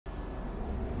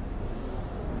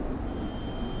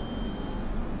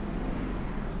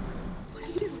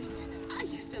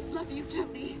you,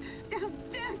 Tony? How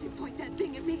dare you point that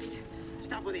thing at me?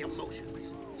 Stop with the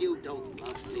emotions. You don't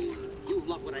love me. You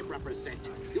love what I represent.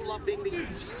 You love being the...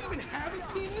 Dude, do you even have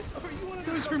a penis? Or are you one of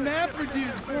those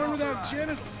hermaphrodites born without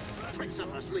genitals? Tricks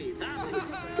up our sleeves, huh?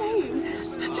 Same.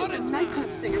 I'm just a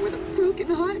nightclub singer with a broken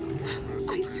heart.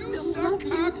 I still love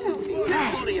you, Tony.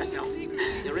 Hold to yourself.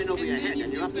 You're in over your head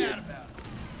and you're up here.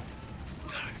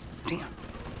 Damn.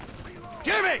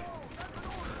 Jimmy!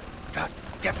 God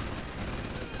damn it.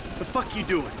 The fuck you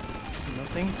doing?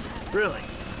 Nothing. Really?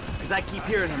 Because I keep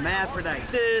hearing hermaphrodite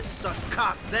this, suck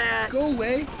cock that. Go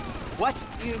away. What?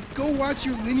 You know, go watch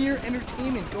your linear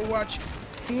entertainment. Go watch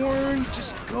porn.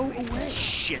 Just go away.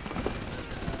 Shit.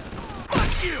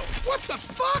 Fuck you! What the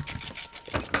fuck?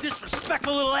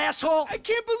 Disrespectful little asshole! I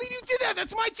can't believe you did that.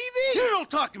 That's my TV. You don't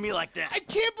talk to me like that. I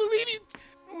can't believe you.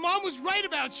 Mom was right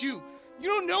about you. You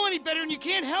don't know any better and you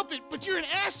can't help it, but you're an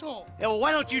asshole. Yeah, well,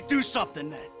 why don't you do something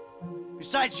then?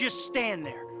 Besides just stand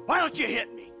there. Why don't you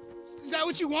hit me? Is that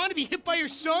what you want, to be hit by your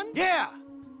son? Yeah.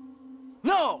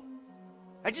 No.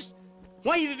 I just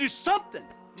want you to do something.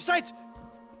 Besides,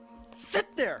 sit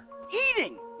there,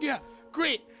 eating. Yeah,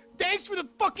 great. Thanks for the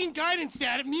fucking guidance,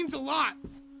 Dad. It means a lot.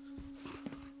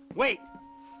 Wait.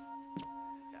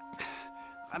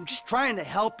 I'm just trying to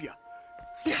help you.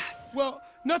 Yeah, well,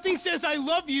 nothing says I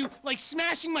love you like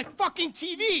smashing my fucking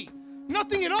TV.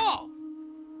 Nothing at all.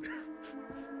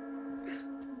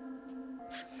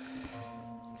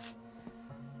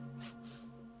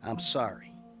 I'm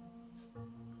sorry.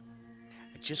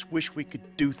 I just wish we could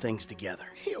do things together.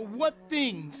 Yeah, what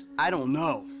things? I don't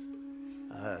know.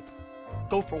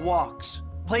 Go for walks,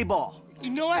 play ball.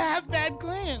 You know I have bad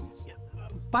glands.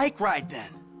 Bike ride then.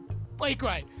 Bike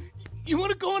ride. You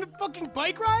want to go on a fucking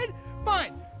bike ride?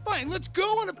 Fine, fine, let's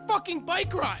go on a fucking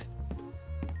bike ride.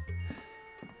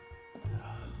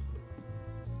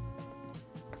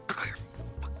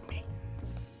 Fuck me.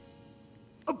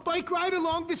 A bike ride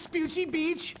along Vespucci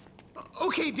Beach?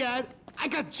 Okay, Dad, I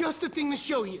got just the thing to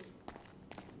show you.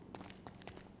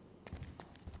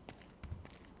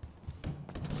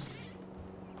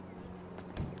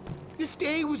 This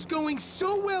day was going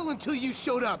so well until you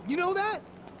showed up. You know that?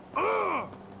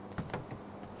 Ugh!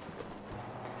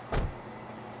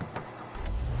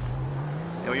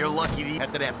 Yo, you're lucky to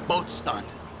after that boat stunt.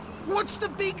 What's the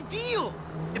big deal?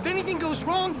 If anything goes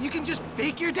wrong, you can just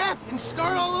fake your death and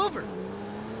start all over.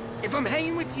 If I'm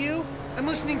hanging with you, I'm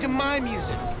listening to my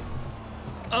music.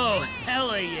 Oh,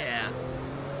 hella yeah.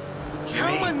 How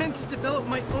am I meant to develop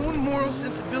my own moral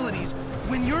sensibilities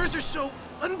when yours are so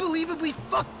unbelievably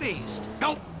fuck-faced?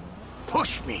 Don't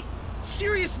push me.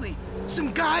 Seriously,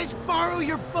 some guys borrow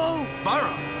your bow.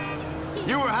 Borrow?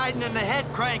 You were hiding in the head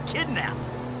crying kidnap.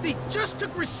 They just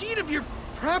took receipt of your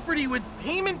property with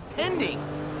payment pending.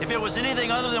 If it was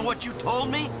anything other than what you told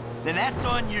me, then that's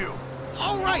on you.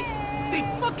 All right, they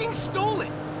fucking stole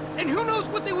it. And who knows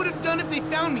what they would have done if they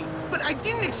found me. But I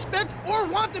didn't expect or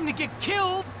want them to get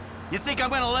killed. You think I'm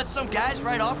gonna let some guys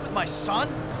ride off with my son?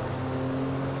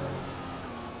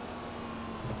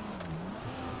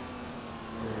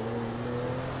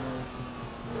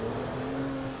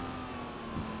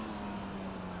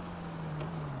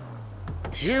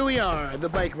 Here we are, the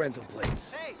bike rental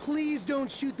place. Hey. Please don't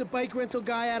shoot the bike rental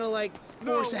guy out of, like,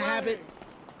 force of habit.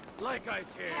 Like I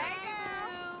can.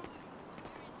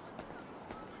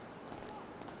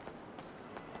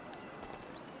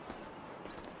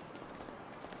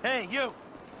 Hey, you.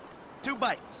 2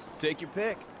 bikes. Take your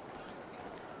pick.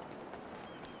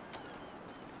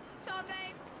 Some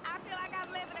days, I feel like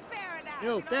I'm living in paradise.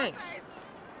 Yo, you know thanks. what I'm saying?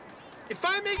 If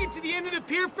I make it to the end of the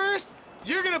pier first,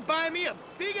 you're gonna buy me a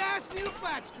big-ass new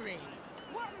flat screen.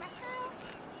 What in the hell?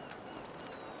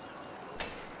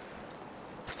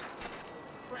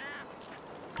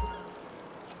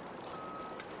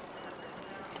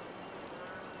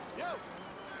 Yo!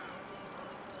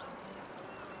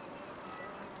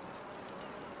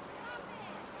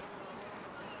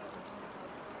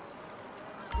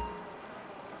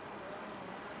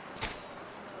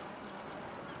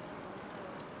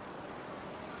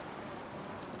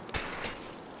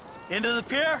 Into the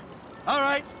pier? All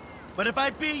right. But if I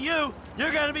beat you,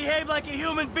 you're gonna behave like a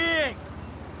human being.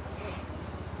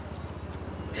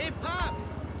 Hey, Pop!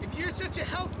 If you're such a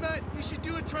health nut, you should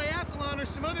do a triathlon or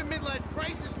some other midlife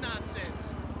crisis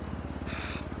nonsense.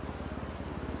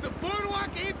 The boardwalk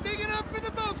ain't big enough for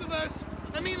the both of us.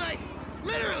 I mean, like,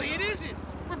 literally, it isn't.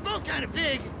 We're both kind of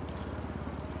big.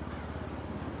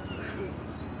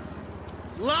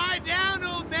 Lie down,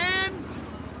 old man!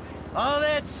 All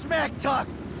that smack talk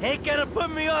ain't gonna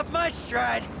put me off my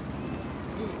stride.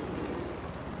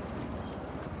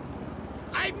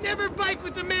 I'd never bike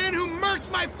with the man who murked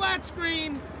my flat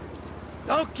screen!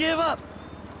 Don't give up,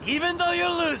 even though you're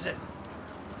losing.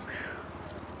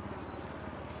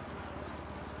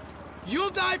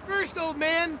 You'll die first, old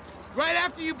man. Right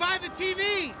after you buy the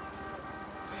TV.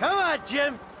 Come on,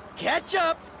 Jim. Catch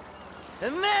up.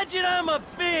 Imagine I'm a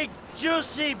big,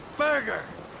 juicy burger.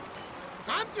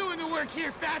 I'm doing the work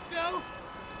here, Fatso.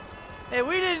 Hey,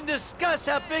 we didn't discuss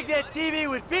how big that TV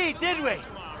would be, did we?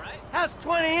 How's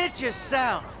 20 inches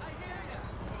sound?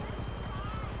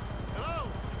 Hello?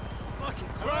 Fucking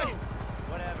Christ!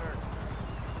 Whatever.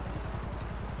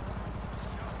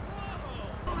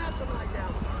 Don't have to lie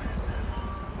down.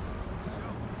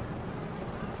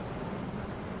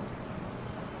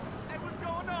 Hey, what's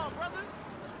going on, brother?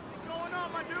 What's going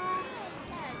on, my dude?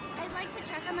 Yes, I'd like to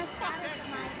check on the status of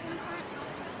my implant.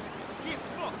 Yeah,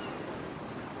 fuck.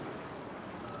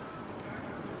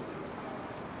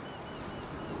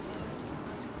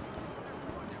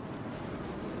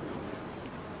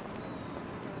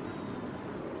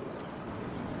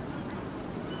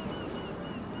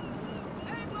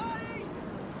 Hey, buddy!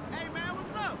 Hey, man,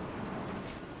 what's up?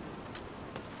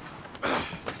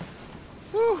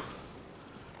 Whew.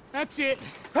 That's it.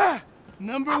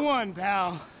 Number one,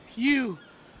 pal. You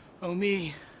owe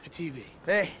me a TV.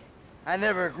 Hey, I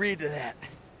never agreed to that.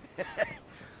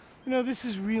 You know, this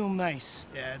is real nice,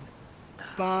 Dad.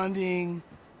 Bonding,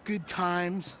 good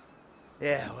times.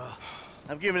 Yeah, well,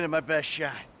 I'm giving it my best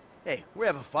shot. Hey, we're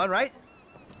having fun, right?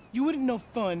 You wouldn't know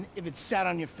fun if it sat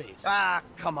on your face. Ah,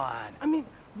 come on. I mean,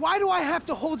 why do I have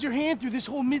to hold your hand through this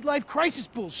whole midlife crisis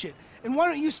bullshit? And why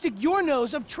don't you stick your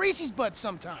nose up Tracy's butt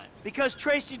sometime? Because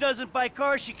Tracy doesn't buy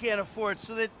cars she can't afford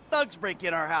so that thugs break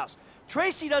in our house.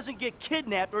 Tracy doesn't get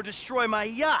kidnapped or destroy my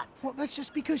yacht. Well, that's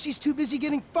just because she's too busy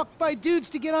getting fucked by dudes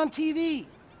to get on TV.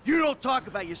 You don't talk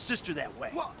about your sister that way.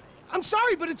 Well, I'm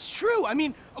sorry, but it's true. I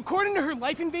mean, according to her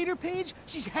Life Invader page,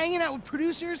 she's hanging out with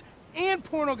producers and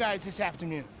porno guys this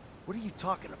afternoon. What are you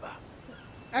talking about?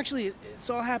 Actually, it's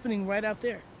all happening right out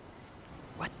there.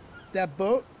 What? That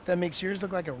boat that makes yours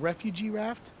look like a refugee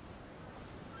raft?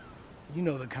 You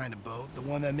know the kind of boat, the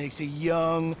one that makes a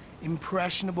young,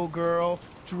 impressionable girl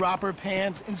drop her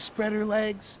pants and spread her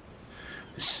legs.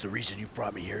 This is the reason you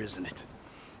brought me here, isn't it?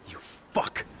 You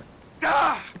fuck.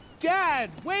 Ah! Dad,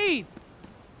 wait!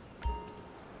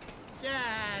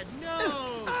 Dad,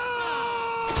 no!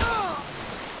 Stop.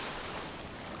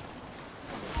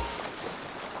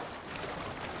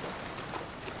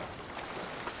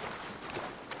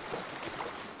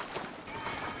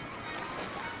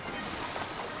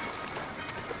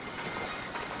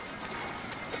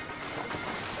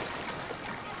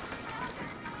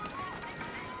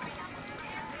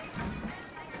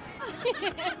 Thank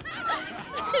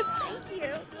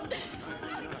you.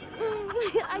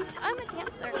 I'm a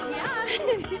dancer. Yeah.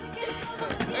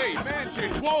 Hey, man,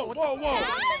 chick. Whoa, whoa, whoa.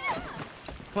 Dad?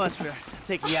 Come on, sweetheart.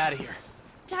 Take me out of here.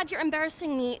 Dad, you're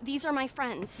embarrassing me. These are my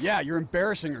friends. Yeah, you're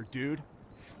embarrassing her, dude.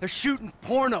 They're shooting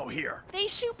porno here. They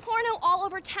shoot porno all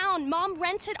over town. Mom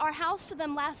rented our house to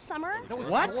them last summer. That was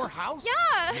What? your house?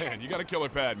 Yeah. Man, you got a killer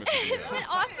pad, Mr. Isn't it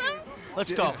awesome?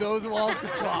 Let's go. If those walls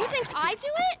could You talk. think I do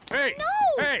it? Hey!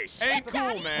 No! Hey! Shit, Ain't cool,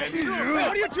 Daddy. man. What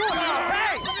are you doing?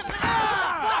 Hey!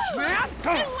 Fuck, man!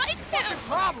 I like him.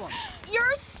 Problem.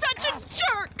 You're such a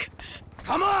jerk.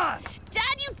 Come on! Dad,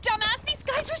 you dumbass. These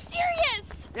guys are serious.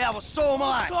 Yeah, well, so am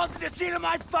I. Go to the seat of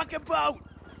my fucking boat!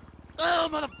 Oh,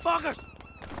 motherfuckers!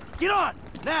 Get on,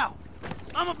 now!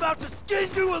 I'm about to skin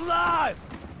you alive!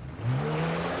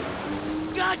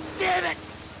 God damn it!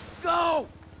 Go!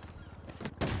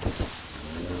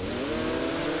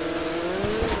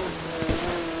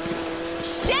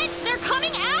 Shit, they're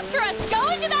coming after us. Go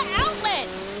into that outlet.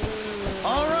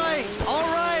 All right, all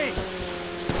right!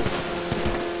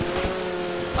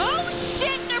 Oh,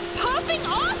 shit, they're popping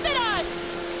off at us.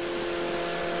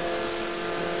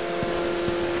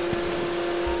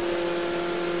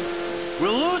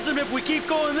 We'll lose them if we keep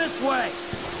going this way!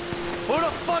 Who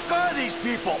the fuck are these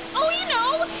people? Oh, you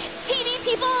know, TV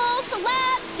people,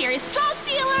 celebs, serious drug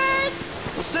dealers.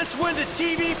 Well, since when did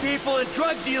TV people and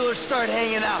drug dealers start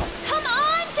hanging out? Come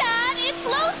on, Dad, it's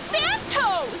Los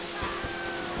Santos.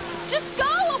 Just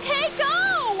go, okay,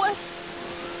 go.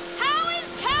 How is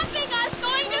capping us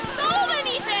going to solve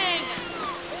anything?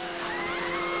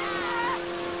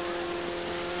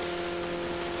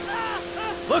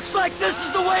 Looks like this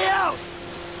is the way out!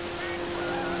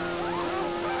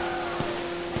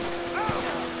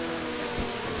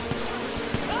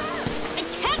 I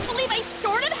can't believe I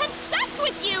sort of had sex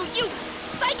with you, you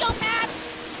psychopaths!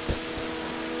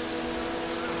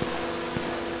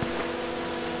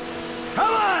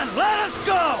 Come on, let us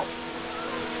go!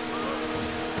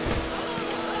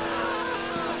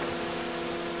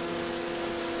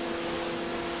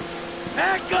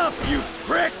 Back up, you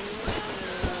pricks!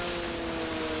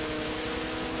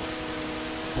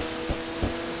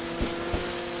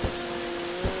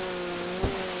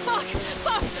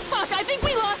 Fuck, I think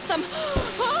we lost them.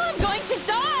 Oh, I'm going to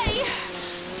die.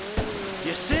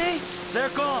 You see? They're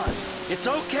gone. It's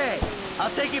okay. I'll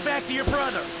take you back to your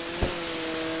brother.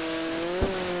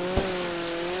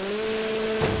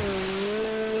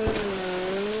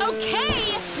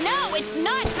 Okay? No, it's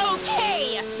not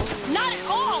okay. Not at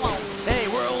all. Hey,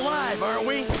 we're alive, aren't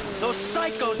we? Those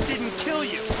psychos didn't kill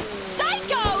you.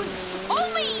 Psychos!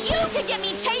 Only you could get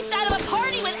me chased out of a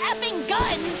party with effing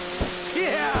guns.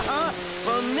 Yeah, huh?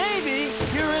 Well, maybe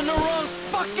you're in the wrong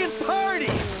fucking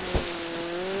parties.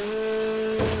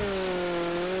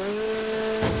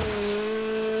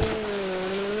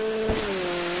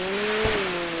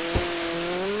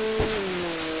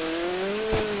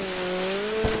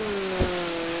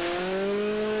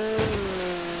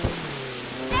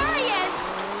 There he is!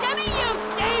 Give me you,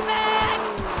 D-bag!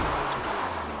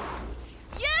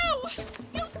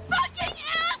 You fucking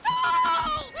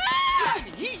asshole! Listen,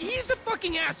 he's the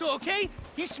fucking asshole, okay?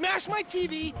 He smashed my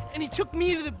TV, and he took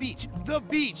me to the beach. The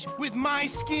beach, with my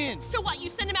skin. So what, you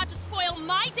sent him out to spoil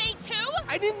my day too?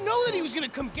 I didn't know that he was gonna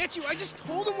come get you. I just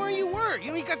told him where you were. You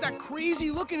know, he got that crazy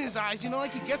look in his eyes, you know,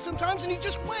 like you get sometimes, and he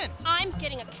just went. I'm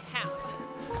getting a cab.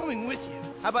 Coming with you.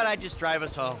 How about I just drive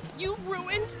us home? You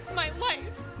ruined my life.